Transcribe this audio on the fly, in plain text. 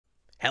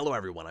Hello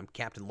everyone, I'm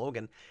Captain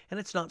Logan, and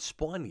it's not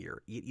Spawn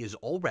year. It is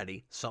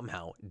already,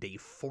 somehow, day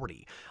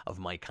 40 of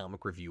my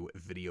comic review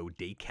video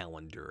day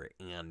calendar,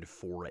 and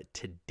for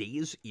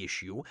today's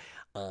issue,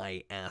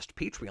 I asked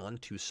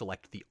Patreon to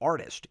select the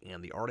artist,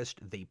 and the artist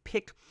they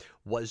picked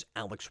was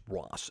Alex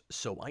Ross.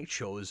 So I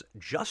chose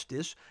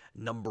Justice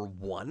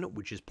 #1,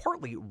 which is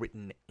partly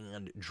written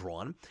and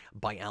drawn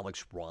by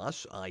Alex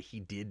Ross.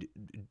 He did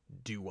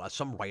do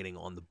some writing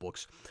on the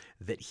books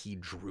that he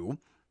drew.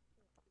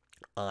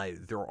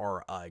 There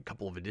are a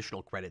couple of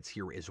additional credits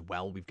here as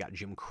well. We've got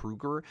Jim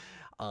Kruger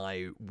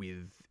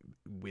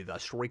with a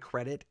story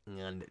credit,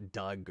 and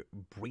Doug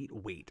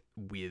Braithwaite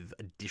with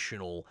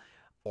additional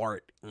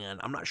art. And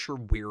I'm not sure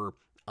where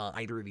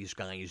either of these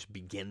guys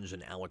begins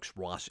and Alex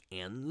Ross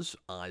ends.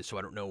 So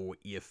I don't know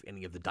if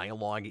any of the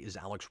dialogue is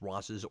Alex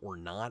Ross's or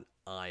not.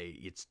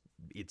 It's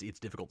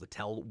difficult to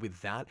tell with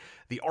that.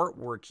 The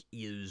artwork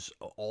is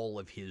all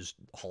of his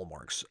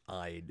hallmarks.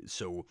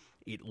 So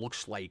it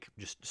looks like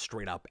just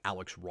straight up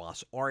Alex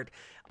Ross art.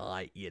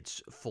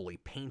 It's fully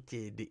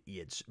painted.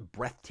 It's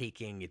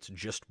breathtaking. It's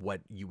just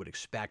what you would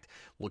expect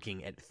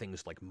looking at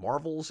things like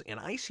Marvels. And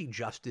I see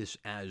Justice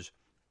as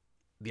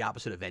the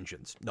opposite of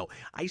Vengeance. No,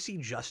 I see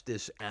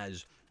Justice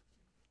as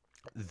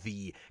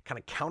the kind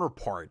of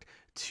counterpart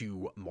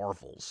to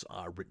Marvels,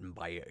 written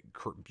by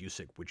Kurt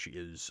Busiek, which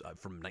is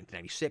from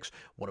 1996,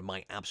 one of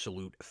my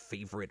absolute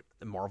favorite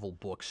Marvel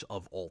books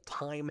of all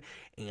time.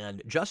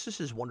 And Justice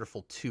is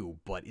wonderful too,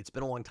 but it's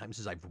been a long time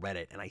since I've read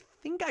it, and I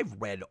think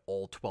I've read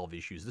all 12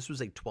 issues. This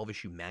was a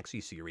 12-issue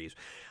maxi series,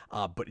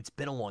 but it's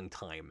been a long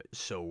time,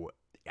 so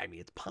I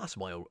mean, it's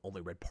possible I only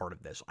read part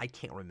of this. I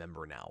can't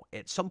remember now.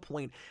 At some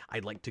point,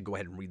 I'd like to go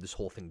ahead and read this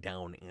whole thing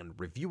down and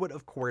review it,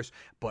 of course,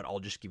 but I'll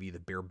just give you the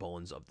bare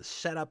bones of the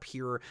setup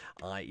here.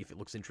 If it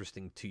looks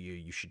interesting to you,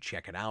 you should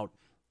check it out.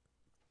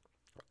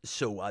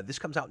 So this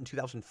comes out in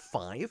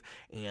 2005,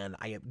 and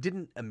I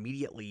didn't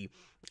immediately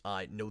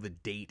know the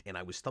date, and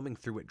I was thumbing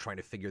through it trying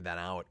to figure that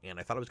out, and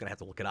I thought I was going to have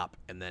to look it up,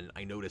 and then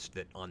I noticed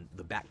that on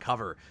the back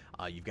cover,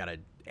 you've got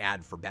an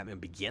ad for Batman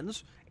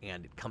Begins,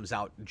 and it comes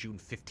out June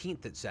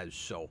 15th, it says,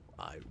 so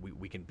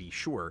we can be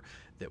sure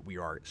that we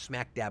are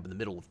smack dab in the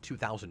middle of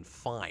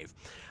 2005.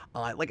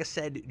 Like I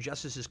said,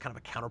 Justice is kind of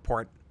a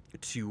counterpart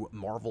to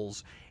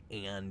Marvel's,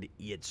 and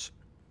it's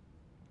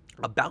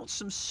about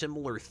some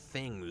similar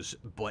things,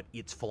 but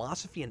its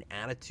philosophy and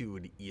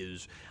attitude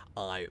is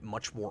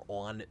much more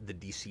on the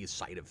DC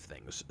side of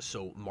things.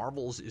 So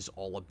Marvel's is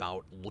all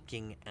about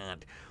looking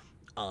at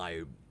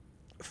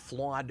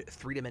flawed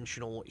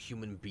three-dimensional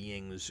human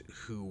beings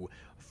who,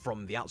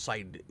 from the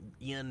outside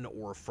in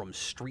or from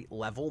street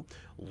level,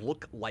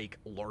 look like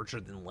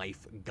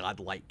larger-than-life,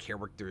 godlike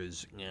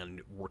characters,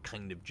 and we're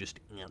kind of just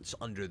ants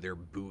under their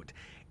boot.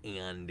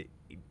 And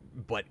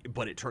but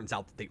it turns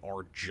out that they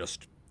are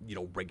just, you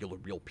know, regular,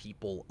 real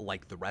people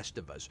like the rest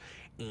of us.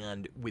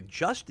 And with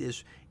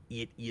Justice,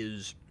 it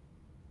is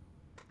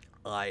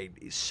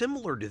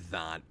similar to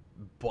that,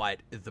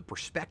 but the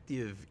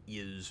perspective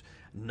is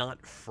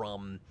not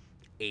from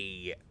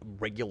a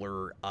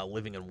regular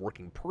living and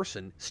working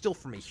person, still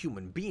from a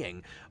human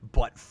being,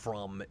 but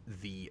from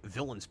the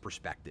villain's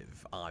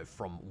perspective,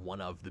 from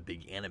one of the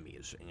big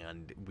enemies.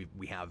 And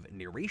we have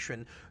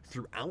narration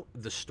throughout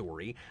the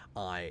story,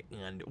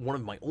 and one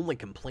of my only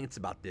complaints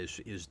about this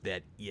is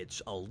that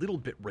it's a little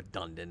bit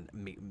redundant,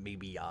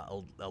 maybe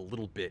a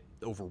little bit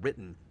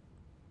overwritten,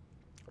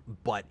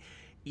 but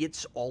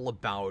it's all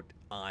about,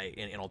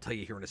 and I'll tell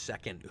you here in a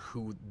second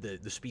who the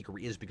speaker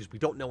is, because we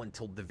don't know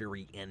until the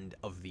very end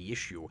of the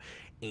issue.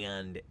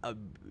 And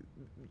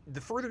the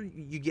further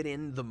you get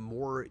in, the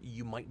more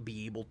you might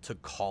be able to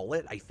call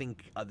it. I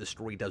think the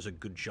story does a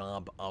good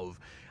job of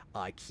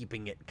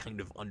keeping it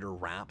kind of under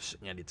wraps,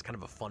 and it's kind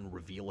of a fun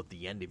reveal at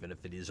the end, even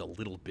if it is a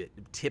little bit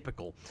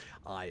typical.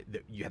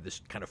 That you have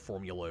this kind of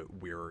formula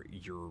where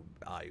you're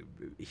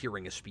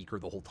hearing a speaker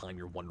the whole time,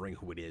 you're wondering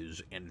who it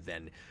is, and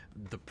then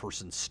the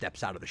person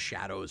steps out of the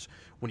shadows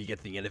when you get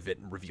to the end of it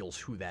and reveals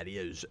who that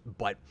is.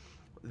 But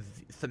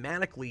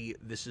thematically,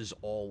 this is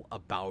all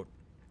about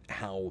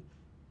how,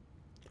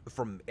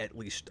 from at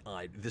least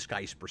this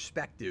guy's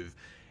perspective,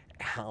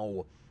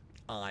 how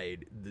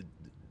the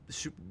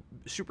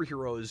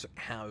superheroes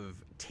have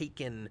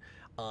taken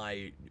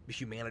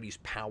humanity's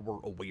power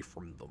away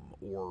from them,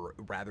 or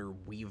rather,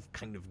 we've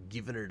kind of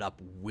given it up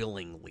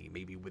willingly,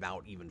 maybe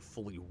without even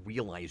fully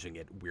realizing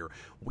it, where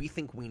we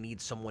think we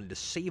need someone to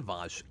save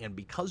us, and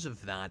because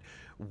of that,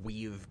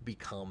 we've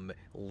become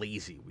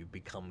lazy, we've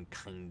become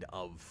kind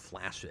of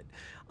flaccid.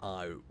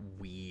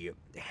 We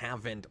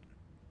haven't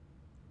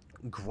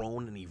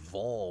grown and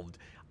evolved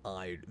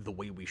the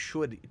way we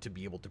should to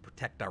be able to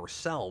protect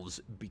ourselves,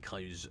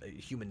 because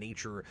human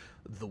nature,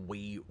 the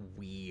way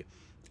we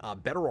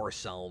better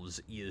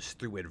ourselves is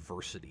through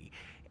adversity,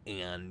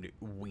 and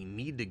we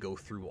need to go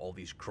through all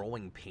these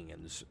growing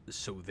pains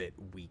so that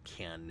we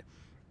can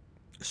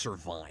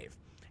survive.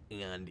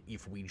 And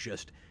if we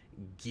just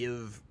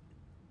give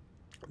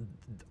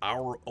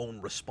our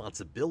own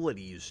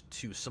responsibilities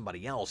to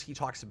somebody else. He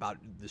talks about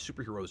the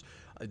superheroes,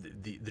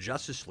 the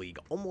Justice League,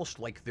 almost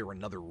like they're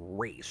another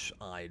race.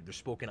 They're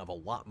spoken of a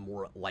lot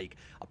more like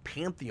a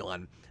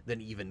pantheon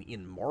than even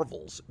in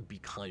Marvel's,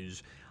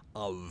 because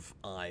of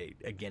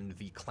again,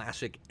 the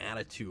classic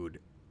attitude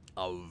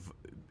of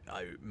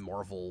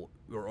Marvel,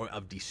 or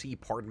of DC,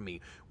 pardon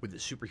me, with the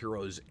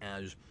superheroes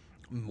as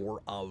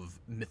more of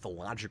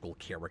mythological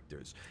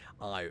characters,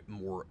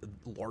 more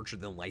larger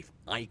than life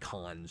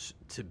icons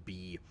to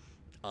be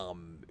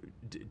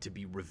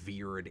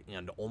revered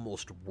and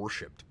almost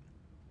worshipped.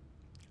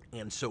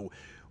 And so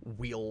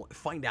we'll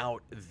find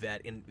out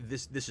that, and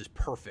this is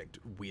perfect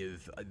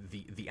with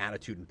the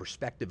attitude and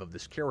perspective of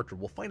this character.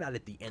 We'll find out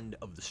at the end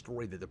of the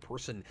story that the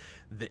person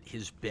that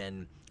has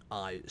been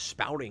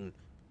spouting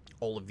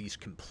all of these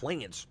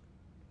complaints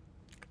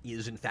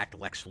is in fact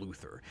Lex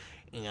Luthor,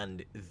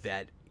 and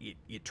that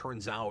it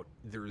turns out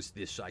there's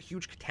this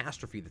huge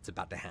catastrophe that's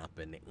about to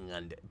happen,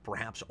 and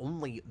perhaps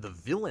only the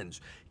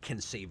villains can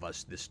save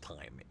us this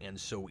time. And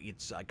so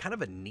it's kind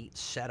of a neat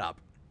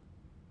setup,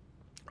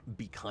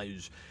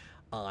 because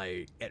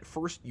at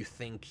first you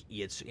think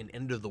it's an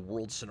end of the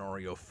world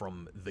scenario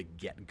from the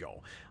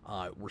get-go.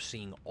 We're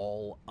seeing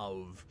all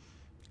of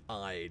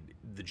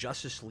the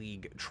Justice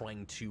League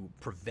trying to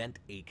prevent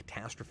a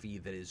catastrophe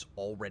that is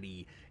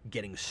already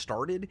getting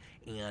started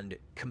and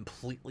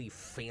completely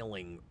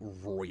failing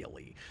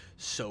royally.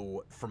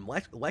 So from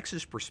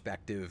Lex's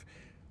perspective,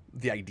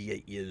 the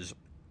idea is,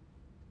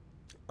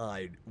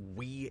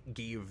 we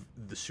gave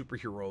the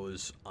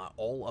superheroes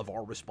all of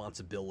our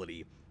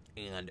responsibility,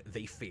 and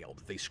they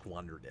failed. They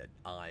squandered it.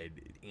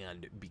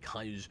 And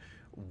because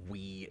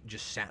we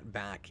just sat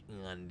back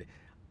and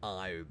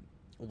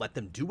let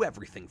them do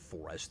everything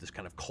for us, this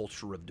kind of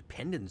culture of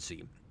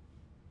dependency,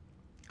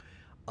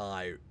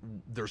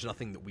 there's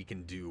nothing that we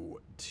can do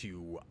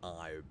to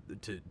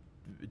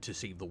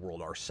save the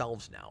world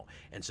ourselves now.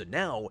 And so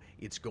now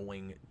it's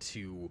going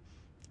to,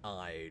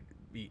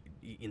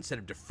 instead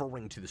of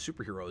deferring to the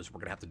superheroes, we're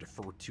going to have to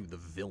defer to the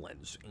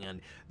villains. And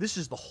this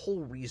is the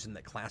whole reason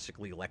that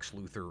classically Lex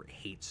Luthor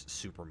hates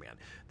Superman.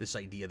 This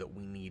idea that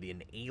we need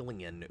an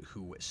alien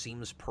who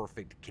seems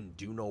perfect, can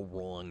do no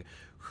wrong,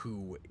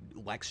 who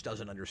Lex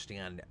doesn't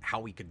understand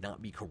how he could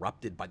not be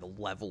corrupted by the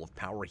level of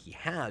power he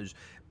has,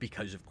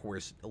 because of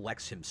course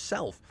Lex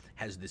himself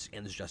has this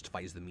ends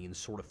justifies the means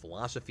sort of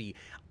philosophy.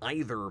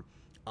 Either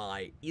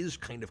is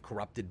kind of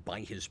corrupted by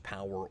his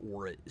power,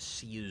 or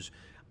sees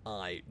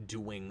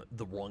doing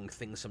the wrong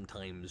thing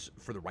sometimes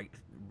for the right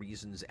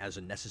reasons as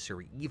a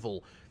necessary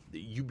evil.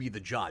 You be the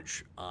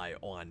judge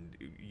on,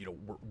 you know,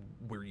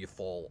 where you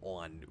fall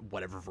on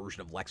whatever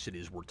version of Lex it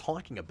is we're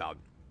talking about.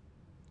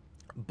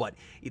 But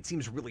it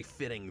seems really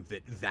fitting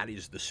that that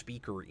is the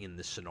speaker in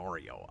this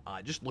scenario.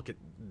 Just look at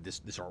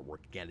this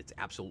artwork again; it's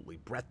absolutely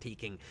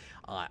breathtaking.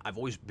 I've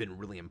always been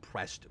really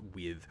impressed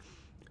with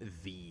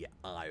the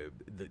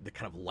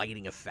kind of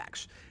lighting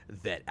effects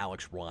that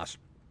Alex Ross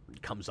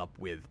comes up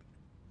with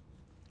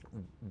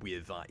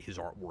his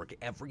artwork.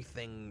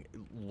 Everything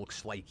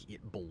looks like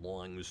it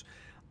belongs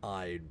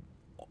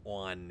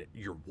on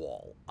your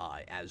wall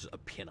as a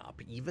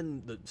pinup.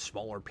 Even the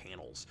smaller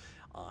panels,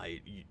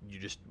 you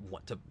just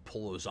want to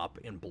pull those up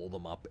and blow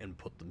them up and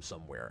put them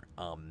somewhere.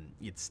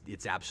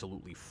 It's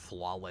absolutely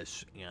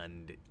flawless,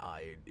 and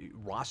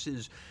Ross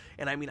is,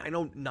 and I mean, I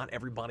know not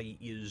everybody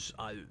is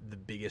the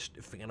biggest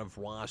fan of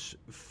Ross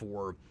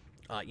for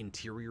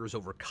interiors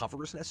over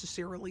covers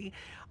necessarily,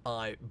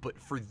 but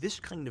for this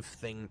kind of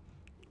thing,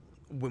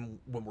 when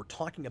we're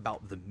talking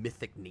about the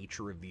mythic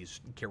nature of these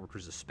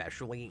characters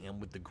especially,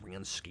 and with the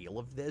grand scale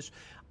of this,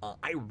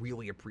 I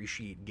really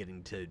appreciate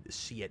getting to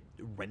see it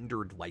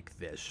rendered like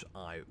this,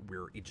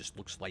 where it just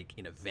looks like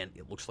an event,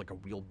 it looks like a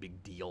real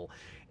big deal,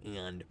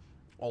 and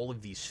all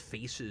of these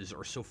faces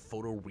are so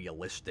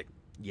photorealistic.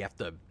 You have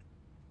to,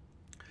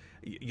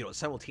 you know,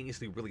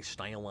 simultaneously really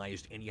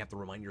stylized, and you have to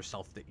remind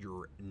yourself that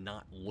you're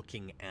not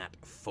looking at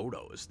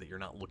photos, that you're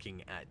not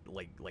looking at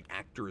like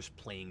actors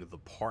playing the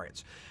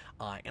parts.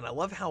 And I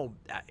love how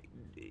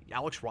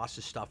Alex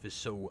Ross's stuff is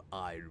so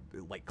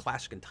like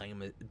classic and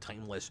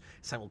timeless,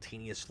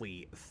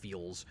 simultaneously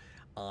feels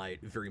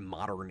very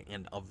modern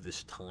and of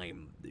this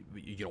time,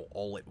 you know,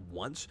 all at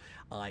once.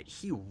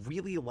 He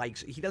really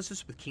likes, he does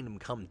this with Kingdom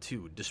Come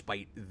too,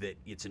 despite that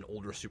it's an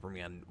older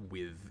Superman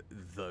with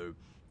the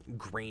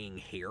graying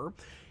hair.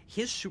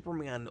 His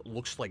Superman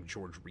looks like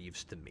George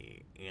Reeves to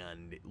me,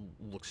 and it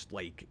looks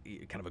like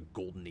kind of a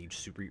golden age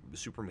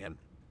Superman.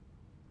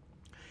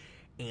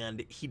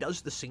 And he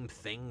does the same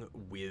thing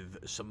with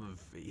some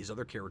of his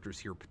other characters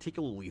here,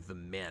 particularly the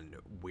men,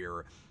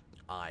 where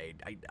I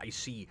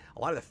see a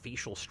lot of the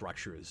facial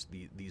structures,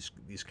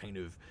 these kind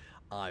of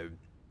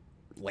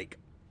like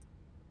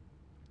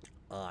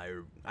I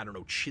don't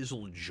know,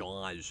 chiseled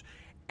jaws,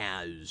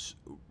 as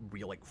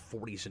real like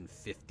 40s and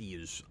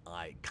 50s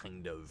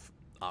kind of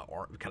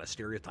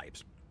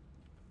stereotypes.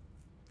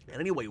 And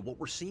anyway, what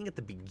we're seeing at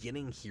the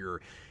beginning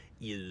here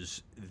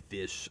is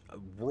this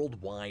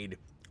worldwide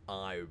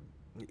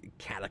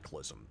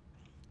cataclysm.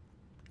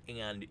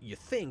 And you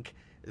think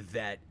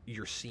that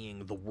you're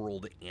seeing the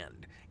world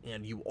end.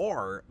 And you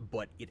are,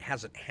 but it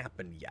hasn't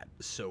happened yet.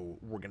 So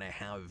we're going to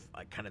have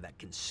kind of that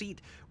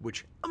conceit,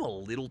 which I'm a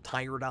little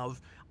tired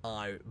of,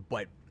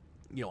 but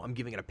I'm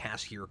giving it a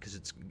pass here because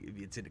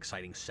it's an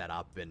exciting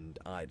setup, and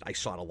I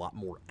saw it a lot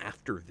more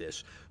after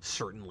this,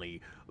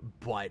 certainly.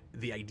 But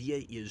the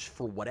idea is,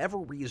 for whatever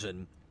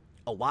reason,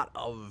 a lot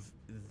of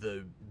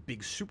the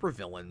big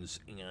supervillains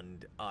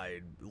and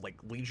like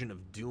Legion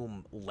of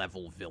Doom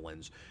level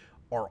villains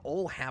are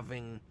all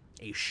having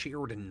a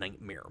shared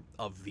nightmare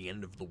of the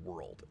end of the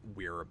world,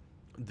 where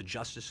the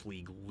Justice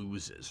League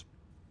loses.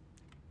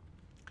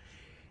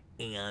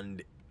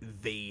 And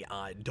they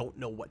don't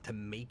know what to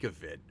make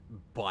of it,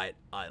 but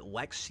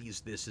Lex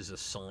sees this as a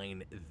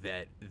sign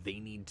that they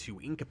need to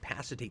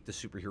incapacitate the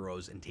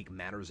superheroes and take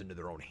matters into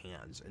their own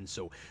hands. And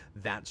so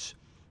that's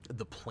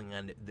the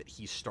plan that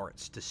he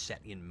starts to set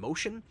in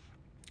motion.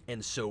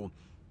 And so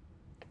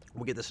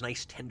we get this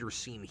nice tender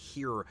scene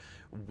here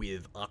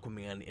with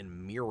Aquaman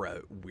and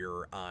Mera,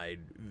 where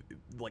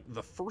like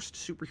the first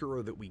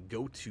superhero that we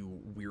go to,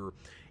 we're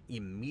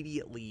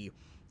immediately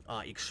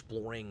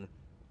exploring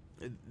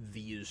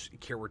these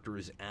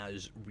characters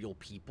as real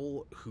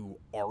people who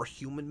are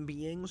human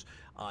beings,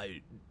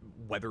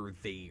 whether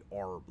they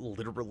are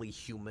literally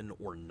human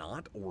or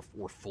not,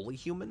 or fully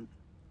human,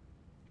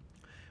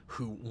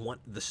 who want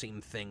the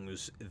same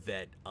things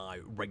that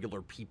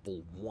regular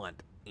people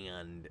want,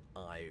 and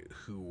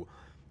who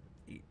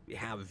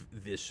have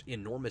this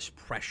enormous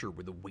pressure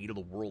where the weight of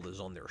the world is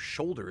on their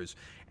shoulders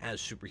as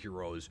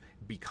superheroes,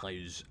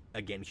 because,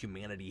 again,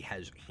 humanity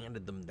has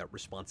handed them that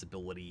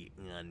responsibility,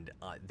 and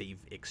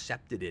they've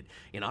accepted it.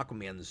 In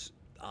Aquaman's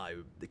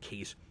the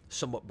case,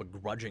 somewhat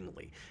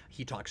begrudgingly.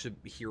 He talks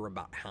here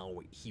about how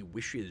he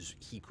wishes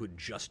he could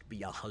just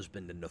be a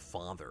husband and a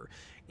father,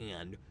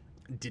 and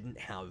didn't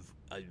have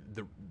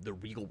the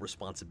regal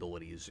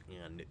responsibilities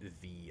and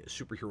the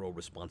superhero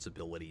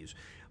responsibilities,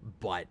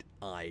 but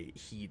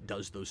he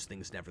does those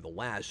things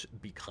nevertheless,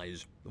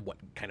 because what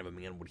kind of a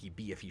man would he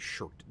be if he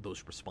shirked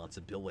those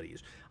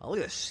responsibilities? Look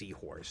at the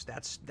seahorse.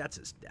 That's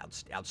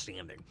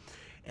outstanding.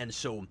 And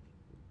so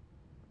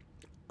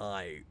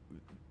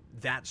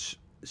that's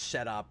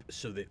set up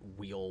so that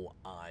we'll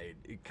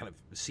kind of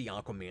see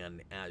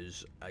Aquaman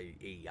as a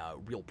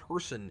real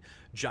person,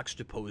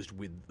 juxtaposed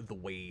with the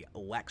way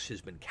Lex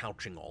has been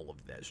couching all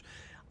of this,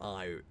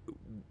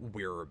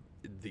 where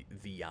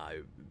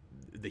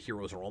the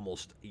heroes are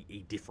almost a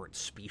different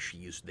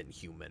species than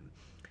human.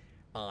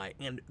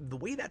 And the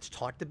way that's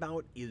talked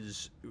about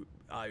is,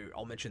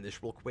 I'll mention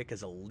this real quick,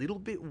 is a little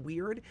bit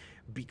weird,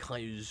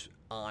 because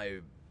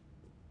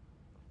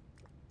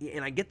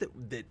and I get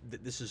that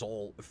this is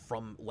all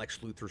from Lex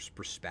Luthor's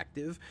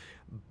perspective,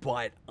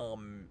 but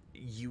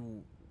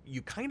you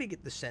kind of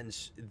get the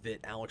sense that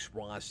Alex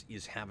Ross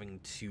is having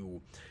to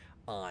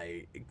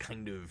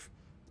kind of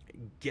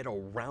get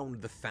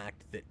around the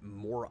fact that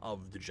more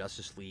of the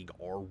Justice League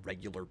are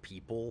regular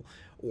people,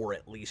 or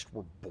at least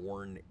were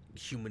born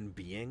human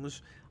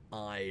beings,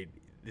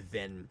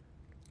 than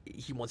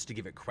he wants to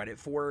give it credit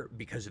for,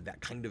 because of that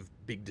kind of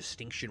big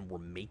distinction we're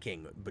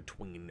making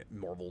between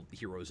Marvel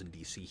heroes and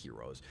DC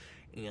heroes.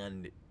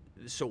 And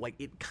so, like,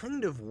 it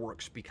kind of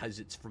works because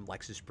it's from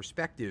Lex's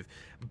perspective,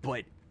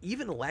 but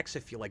even Lex, I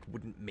feel like,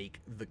 wouldn't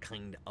make the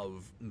kind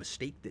of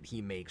mistake that he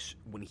makes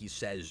when he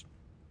says,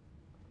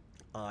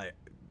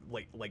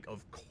 like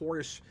of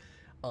course,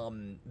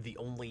 the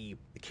only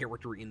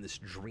character in this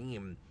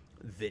dream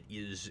that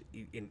is,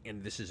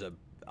 and this is a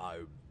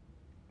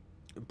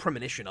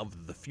premonition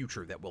of the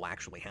future that will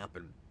actually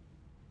happen,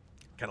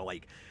 kind of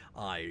like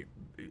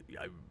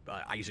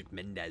Isaac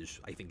Mendez,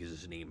 I think is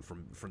his name,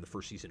 from the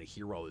first season of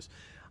Heroes,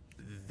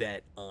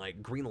 that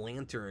Green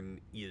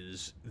Lantern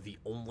is the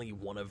only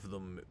one of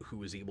them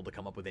who is able to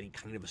come up with any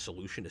kind of a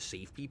solution to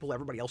save people.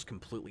 Everybody else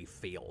completely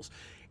fails.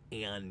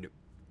 And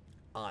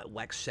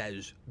Lex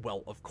says,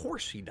 well, of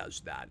course he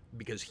does that,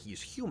 because he's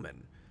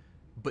human.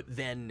 But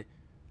then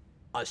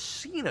a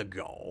scene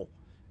ago,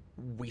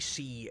 we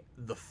see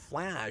the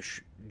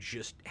Flash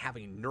just have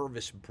a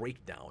nervous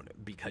breakdown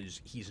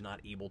because he's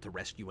not able to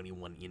rescue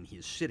anyone in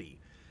his city.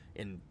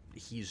 And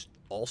he's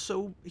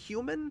also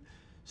human?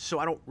 So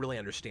I don't really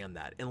understand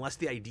that. Unless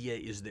the idea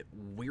is that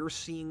we're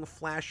seeing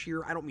Flash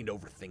here. I don't mean to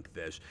overthink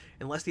this.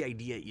 Unless the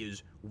idea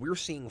is we're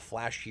seeing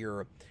Flash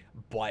here,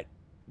 but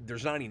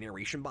there's not any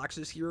narration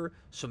boxes here.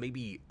 So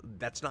maybe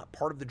that's not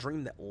part of the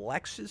dream that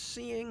Lex is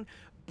seeing.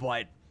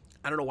 But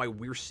I don't know why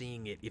we're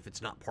seeing it if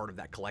it's not part of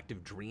that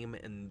collective dream.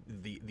 And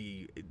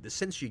the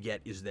sense you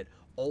get is that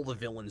all the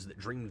villains that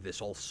dreamed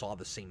this all saw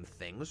the same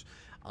things.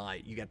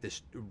 You got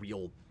this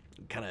real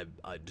kind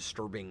of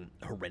disturbing,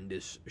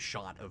 horrendous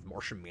shot of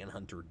Martian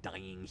Manhunter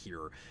dying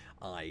here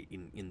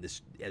in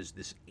this as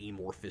this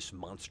amorphous,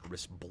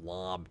 monstrous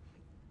blob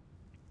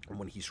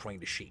when he's trying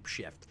to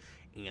shapeshift,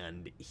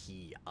 and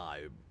he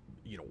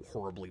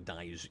horribly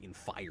dies in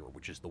fire,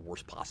 which is the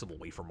worst possible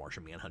way for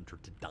Martian Manhunter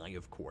to die,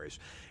 of course.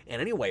 And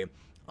anyway,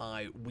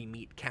 we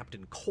meet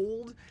Captain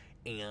Cold,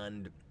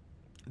 and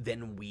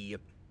then we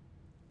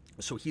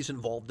So he's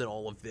involved in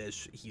all of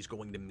this. He's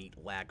going to meet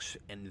Lex,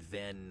 and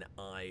then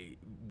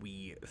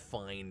we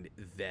find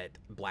that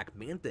Black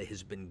Manta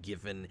has been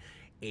given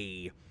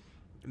a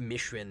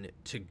mission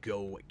to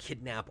go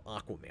kidnap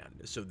Aquaman.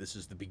 So this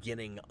is the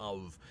beginning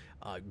of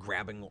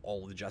grabbing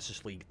all of the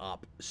Justice League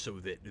up so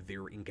that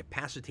they're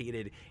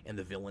incapacitated and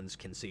the villains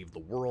can save the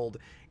world.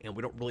 And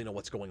we don't really know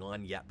what's going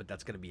on yet, but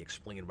that's going to be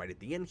explained right at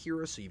the end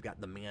here. So you've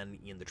got the man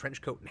in the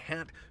trench coat and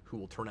hat who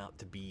will turn out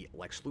to be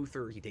Lex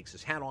Luthor. He takes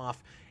his hat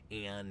off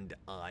and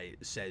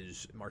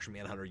says, Martian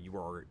Manhunter, you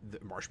are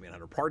the Martian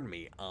Manhunter, pardon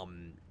me,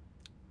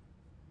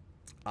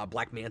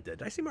 Black Manta.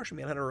 Did I say Martian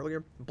Manhunter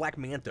earlier? Black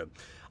Manta.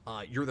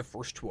 You're the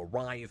first to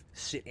arrive.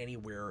 Sit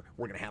anywhere.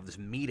 We're going to have this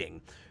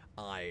meeting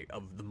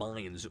of the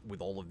minds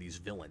with all of these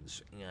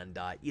villains. And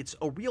it's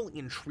a real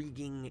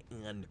intriguing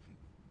and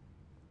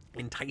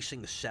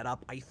enticing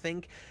setup, I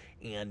think.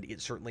 And it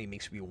certainly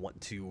makes me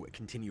want to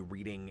continue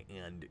reading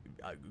and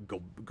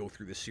go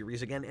through the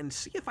series again and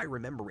see if I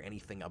remember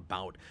anything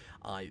about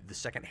the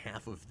second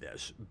half of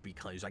this,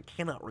 because I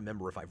cannot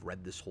remember if I've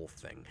read this whole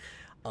thing.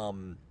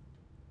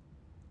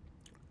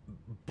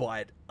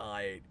 But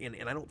and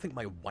I don't think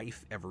my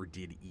wife ever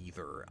did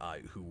either,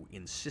 who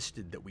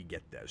insisted that we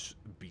get this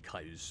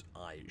because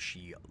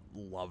she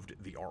loved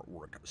the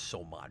artwork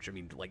so much. I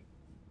mean, like,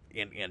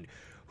 and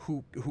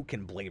who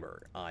can blame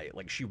her?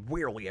 Like, she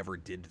rarely ever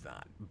did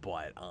that,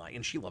 but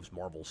and she loves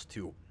Marvels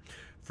too,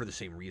 for the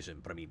same reason.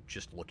 But I mean,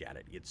 just look at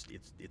it;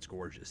 it's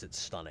gorgeous, it's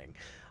stunning.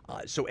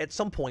 So at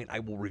some point, I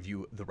will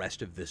review the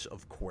rest of this,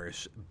 of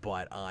course.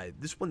 But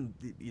this one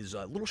is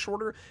a little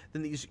shorter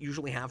than these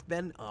usually have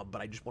been.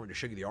 But I just wanted to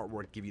show you the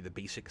artwork, give you the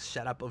basic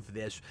setup of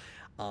this.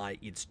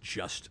 It's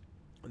just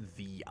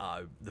the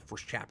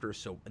first chapter,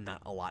 so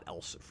not a lot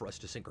else for us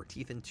to sink our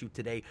teeth into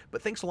today.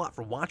 But thanks a lot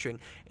for watching,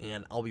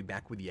 and I'll be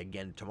back with you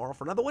again tomorrow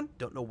for another one.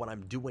 Don't know what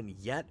I'm doing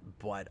yet,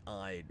 but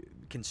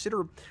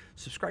consider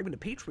subscribing to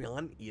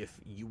Patreon if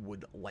you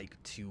would like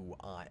to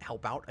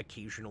help out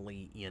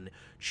occasionally in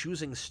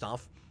choosing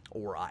stuff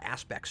or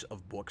aspects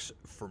of books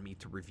for me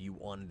to review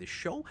on this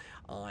show.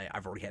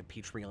 I've already had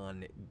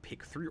Patreon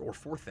pick 3 or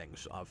 4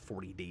 things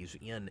 40 days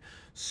in,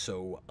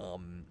 so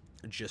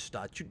just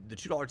the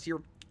 $2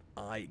 tier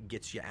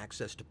gets you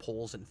access to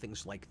polls and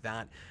things like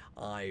that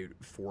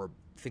for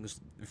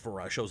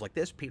shows like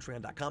this.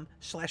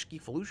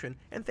 Patreon.com/Geekvolution.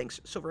 And thanks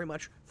so very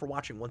much for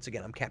watching. Once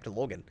again, I'm Captain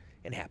Logan,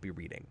 and happy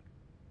reading.